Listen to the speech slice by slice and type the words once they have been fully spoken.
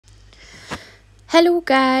Hello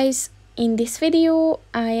guys, in this video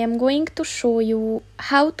I am going to show you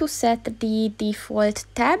how to set the default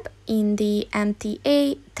tab in the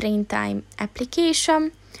MTA TrainTime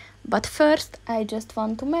application. But first I just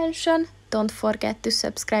want to mention, don't forget to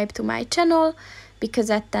subscribe to my channel, because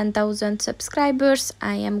at 10,000 subscribers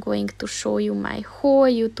I am going to show you my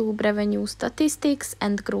whole YouTube revenue statistics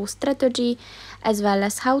and growth strategy, as well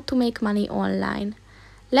as how to make money online.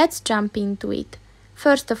 Let's jump into it.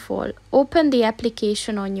 First of all, open the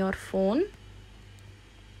application on your phone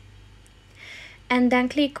and then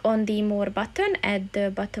click on the More button at the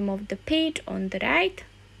bottom of the page on the right.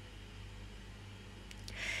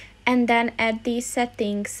 And then at the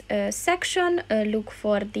Settings section, look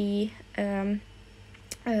for the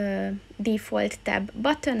Default tab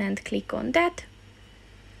button and click on that.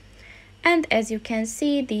 And as you can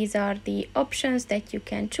see, these are the options that you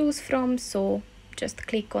can choose from, so just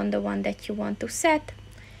click on the one that you want to set.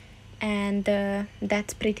 And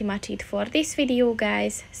that's pretty much it for this video,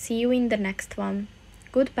 guys. See you in the next one.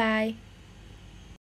 Goodbye.